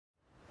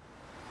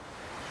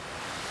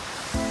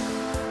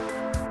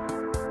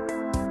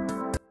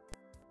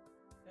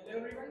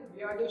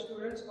the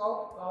students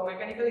of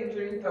Mechanical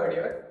Engineering 3rd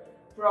year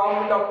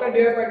from Dr.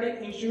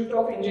 Patil Institute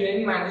of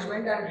Engineering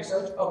Management and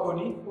Research,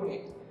 Akoli,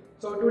 Pune.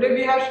 So today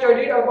we have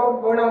studied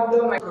about one of the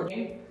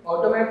microchip,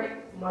 automatic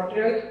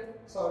material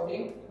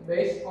sorting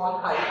based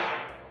on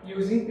height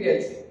using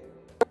PLC.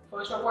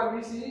 First of all,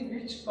 we see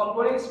which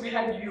components we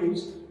had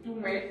used to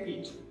make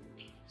each.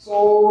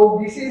 So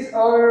this is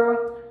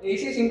our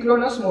AC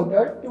synchronous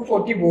motor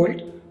 240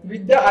 volt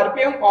with the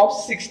RPM of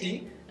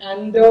 60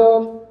 and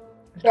the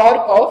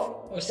torque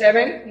of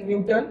 7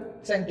 Newton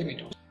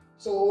centimeter.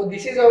 So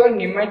this is our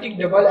pneumatic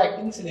double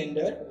acting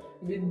cylinder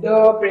with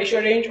the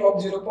pressure range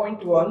of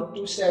 0.1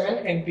 to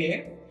 7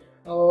 MPa.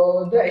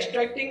 The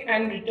extracting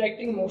and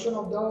retracting motion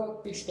of the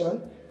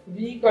piston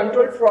we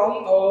control from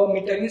a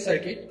metering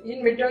circuit.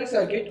 In metering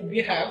circuit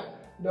we have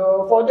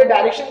for the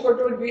direction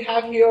control we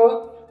have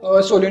here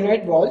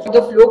solenoid valves.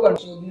 The flow control.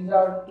 So these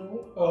are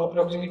two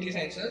proximity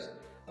sensors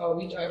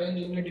which are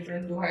arranged in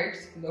different two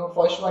heights. The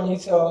first one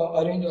is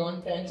arranged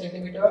on 10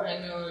 cm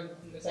and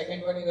the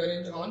second one is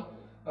arranged on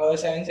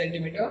 7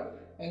 cm.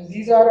 And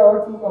these are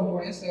our two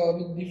components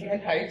with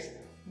different heights.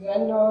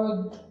 Then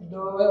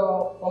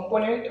the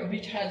component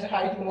which has a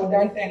height more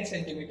than 10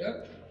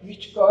 cm,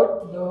 which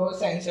cut the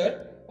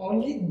sensor,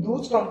 only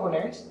those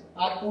components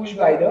are pushed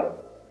by the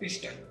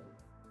piston.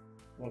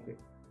 Okay.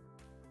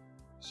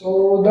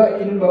 So the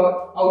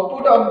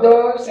output of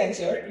the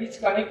sensor is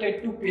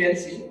connected to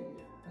PLC.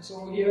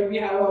 So here we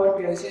have our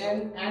PLC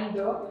and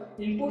the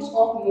inputs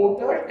of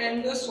motor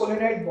and the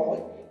solenoid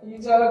valve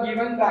is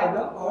given by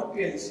our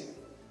PLC.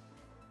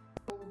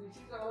 So this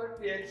is our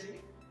PLC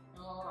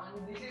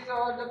and this is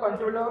the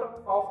controller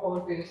of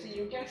our PLC.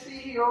 You can see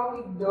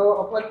here the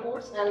upper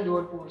ports and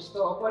lower ports.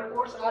 The upper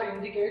ports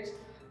indicates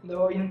the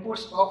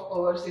inputs of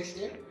our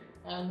system,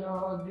 and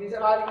these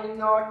are in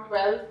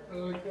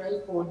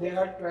 12 ports. There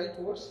are 12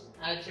 ports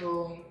as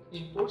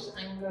inputs,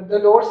 and the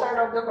lower side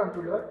of the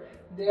controller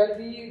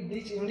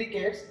this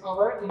indicates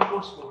our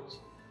input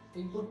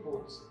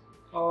ports.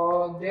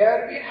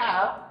 There we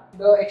have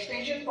the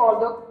extension for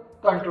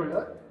the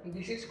controller.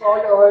 This is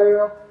called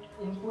our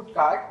input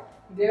card.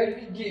 There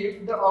we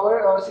give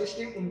our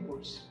system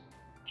inputs,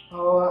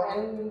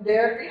 and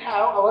there we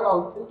have our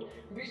output,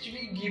 which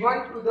we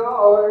given to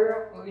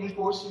our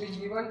inputs, which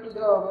given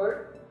to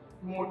our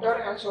motor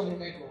and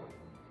solenoid valve.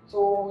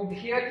 So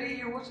here we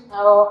use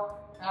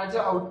as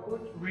an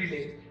output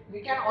relay. We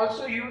can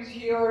also use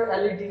here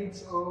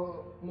LEDs,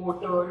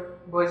 motor,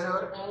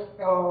 buzzer,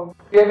 and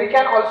here we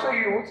can also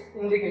use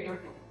indicator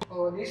too.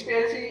 This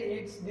PLC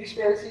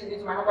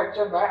is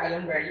manufactured by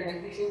Allen Bradley,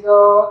 and this is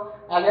the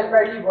Allen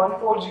Bradley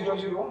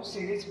 1400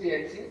 series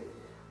PLC.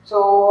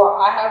 So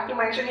I have to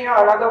mention here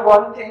another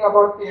one thing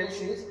about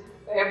PLCs.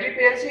 Every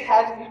PLC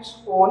has its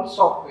own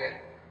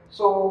software.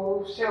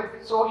 So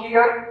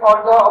here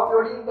for the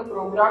uploading the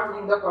program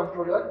in the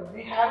controller,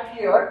 we have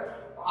here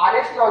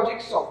RS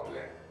Logic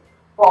software.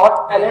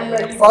 For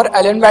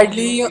Allen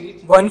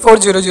Bradley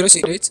 1400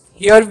 series,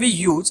 here we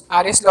use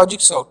RS Logic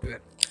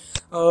software.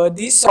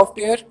 This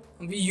software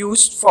we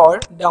used for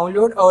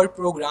download our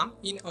program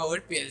in our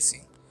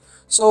PLC.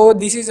 So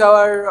this is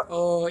our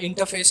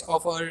interface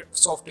of our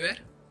software.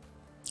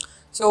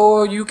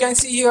 So you can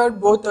see here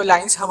both the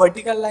lines,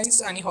 vertical lines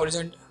and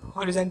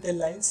horizontal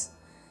lines.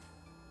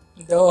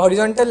 The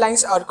horizontal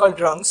lines are called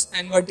rungs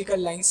and vertical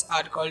lines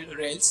are called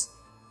rails.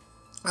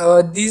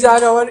 These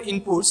are our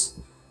inputs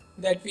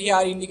that we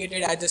are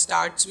indicated as a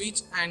start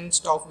switch and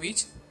stop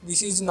switch.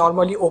 This is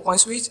normally open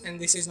switch and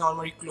this is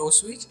normally close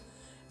switch.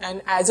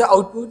 And as an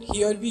output,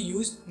 here we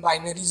use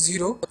binary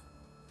 0.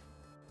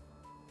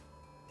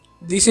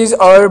 This is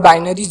our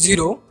binary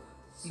 0.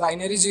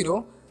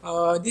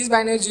 This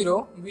binary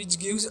 0 which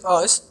gives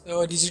us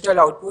digital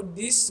output.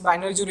 This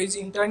binary 0 is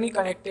internally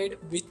connected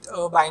with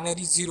a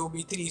binary 0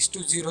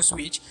 B3:0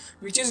 switch,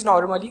 which is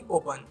normally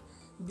open.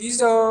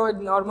 This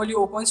normally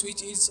open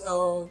switch is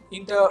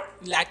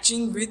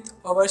latching with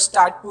our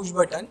start push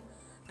button,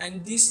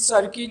 and this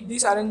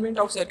arrangement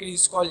of circuit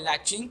is called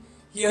latching.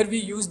 Here we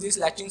use this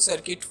latching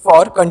circuit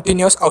for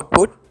continuous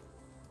output.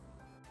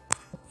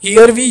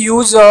 Here we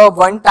use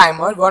one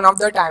of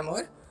the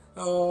timer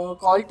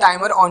called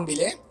timer on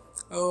delay.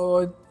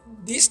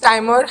 This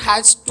timer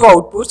has two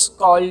outputs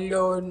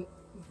called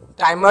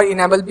timer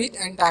enable bit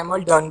and timer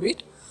done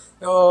bit.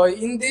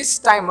 In this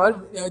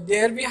timer,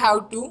 there we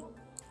have to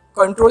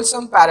control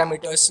some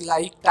parameters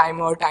like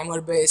timer, timer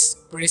base,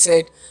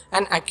 preset,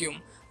 and accum.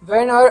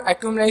 When our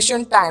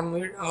accumulation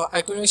timing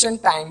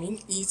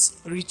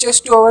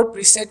reaches to our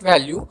preset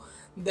value,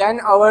 then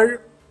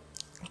our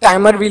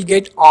timer will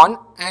get on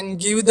and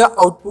give the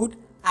output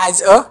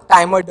as a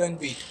timer done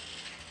bit.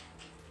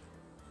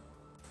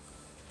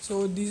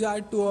 So these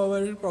are two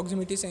our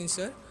proximity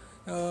sensor.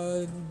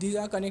 These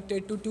are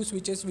connected to two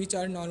switches which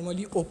are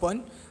normally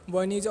open.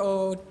 One is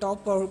a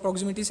top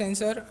proximity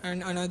sensor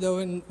and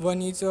another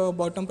one is a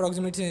bottom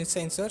proximity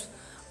sensor.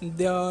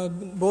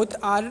 Both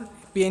are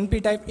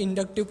PNP type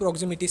inductive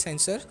proximity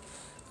sensor.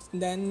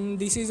 Then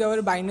this is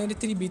our binary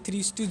 3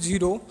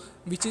 B3:0,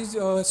 which is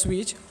a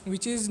switch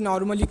which is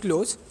normally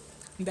closed.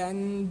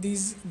 Then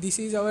this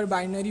is our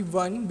binary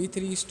 1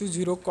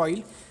 B3:0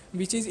 coil,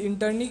 which is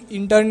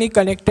internally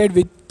connected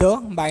with the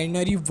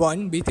binary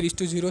 1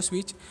 B3:0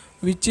 switch,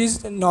 which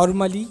is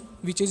normally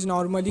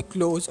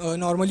closed,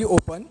 normally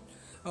open.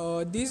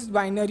 This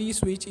binary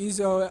switch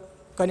is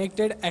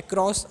connected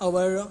across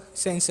our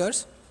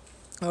sensors.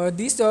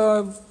 This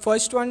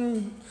first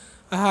one,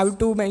 I have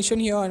to mention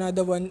here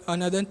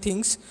another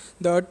things.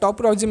 The top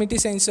proximity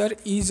sensor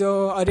is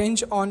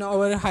arranged on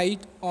our height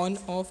on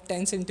of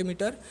 10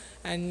 centimeter,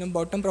 and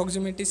bottom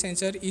proximity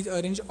sensor is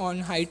arranged on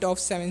height of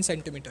 7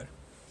 centimeter.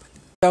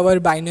 Our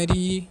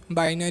binary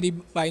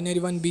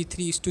 1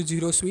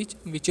 B3:0 switch,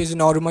 which is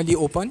normally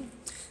open.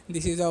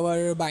 This is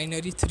our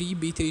binary 3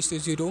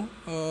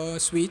 B3:0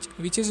 switch,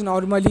 which is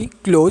normally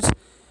closed.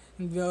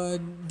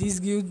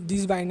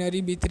 This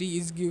binary B3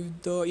 is give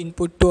the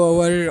input to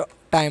our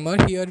timer.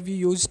 Here we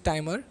use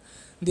timer.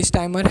 This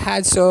timer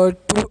has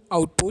two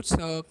outputs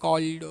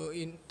called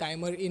in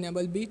timer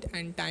enable bit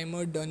and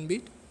timer done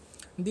bit.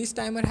 This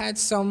timer has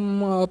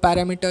some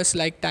parameters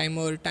like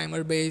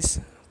timer base,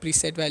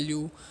 preset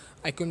value,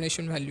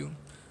 accumulation value.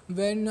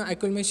 When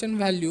accumulation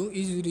value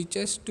is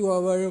reaches to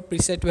our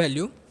preset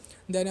value,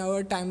 then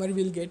our timer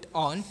will get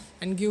on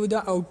and give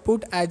the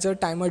output as a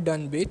timer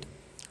done bit.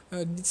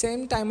 The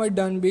same timer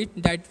done bit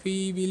that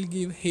we will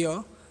give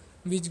here,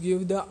 which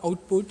give the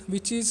output,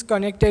 which is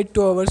connected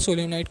to our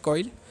solenoid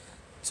coil.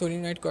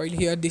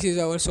 Here, this is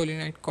our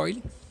solenoid coil,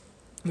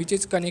 which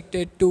is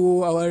connected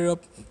to our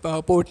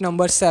port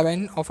number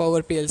 7 of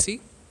our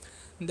PLC.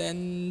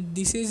 Then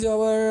this is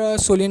our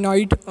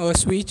solenoid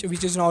switch,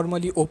 which is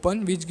normally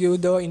open, which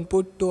give the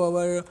input to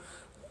our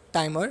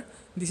timer.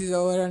 This is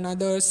our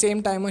another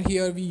same timer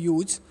here we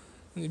use,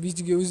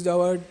 which gives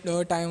our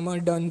timer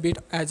done bit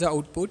as a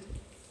output.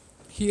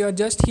 Here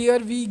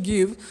we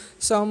give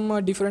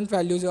some different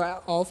values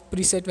of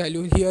preset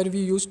value. Here we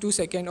use 2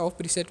 seconds of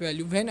preset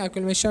value. When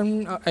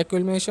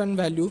accumulation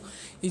value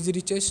is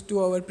reaches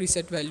to our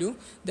preset value,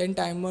 then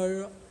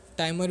timer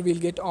will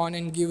get on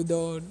and give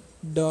the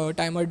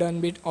timer done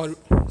bit or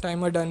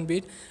timer done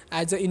bit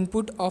as the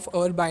input of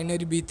our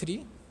binary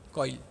B3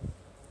 coil.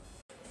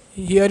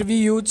 Here we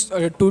use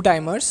 2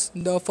 timers.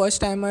 The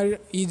first timer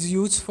is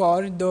used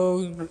for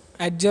the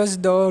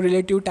adjust the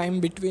relative time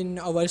between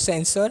our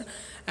sensor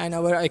and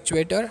our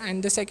actuator,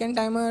 and the second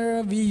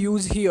timer we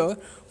use here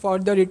for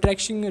the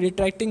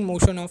retracting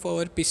motion of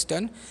our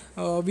piston,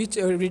 which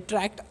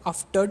retract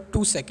after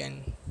 2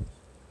 seconds.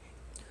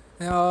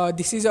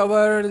 This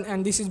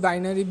is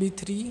binary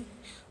B3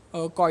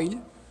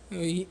 coil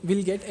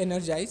will get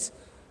energized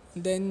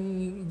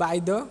then by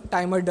the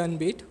timer done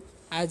bit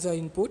as a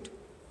input.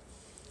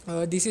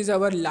 This is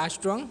our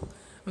last rung.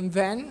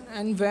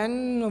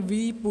 When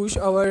we push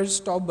our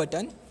stop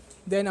button,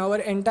 then our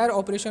entire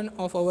operation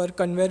of our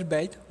conveyor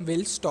belt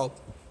will stop.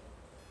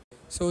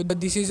 So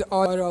this is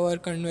our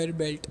conveyor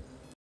belt.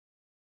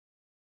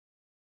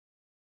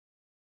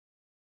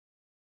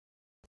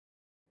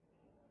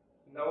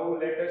 Now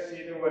let us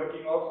see the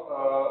working of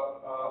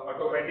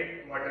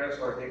automatic material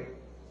sorting.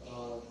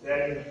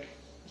 Then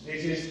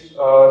this is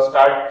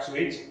start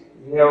switch.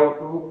 We have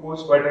to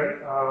push button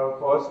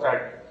for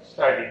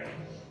starting.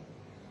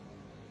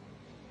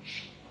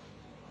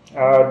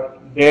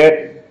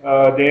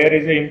 There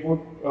is an input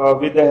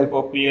with the help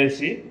of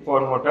PLC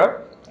for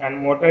motor,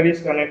 and motor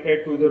is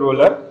connected to the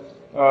roller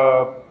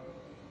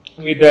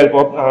with the help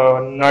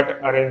of nut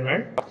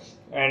arrangement,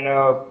 and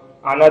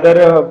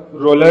another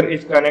roller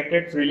is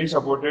connected freely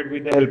supported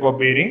with the help of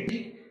bearing.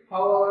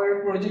 How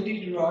our project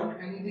is run,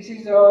 and this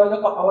is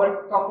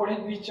our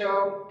component which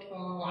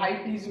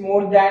height is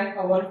more than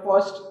our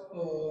first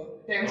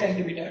 10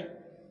 centimeter.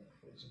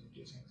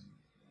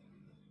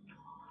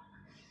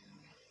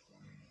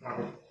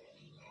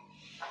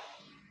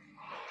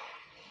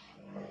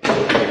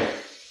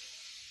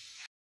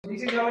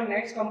 This is our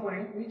next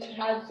component which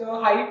has a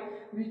height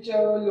which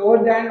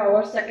lower than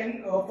our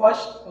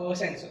first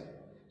sensor.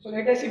 So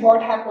let us see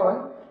what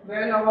happens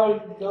when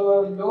the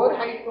lower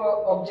height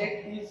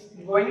object is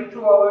going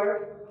through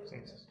our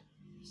sensor.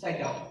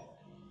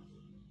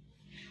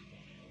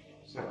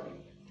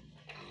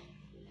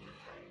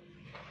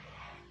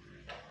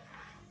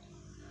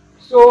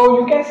 So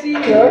you can see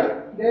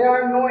here there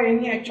are no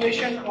any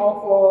actuation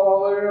of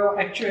our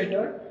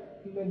actuator.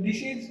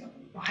 This is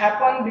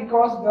happen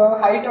because the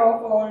height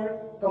of our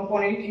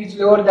component is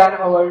lower than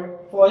our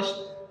first.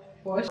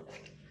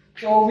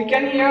 So we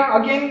can here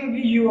again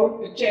we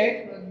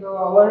check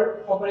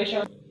our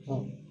operation.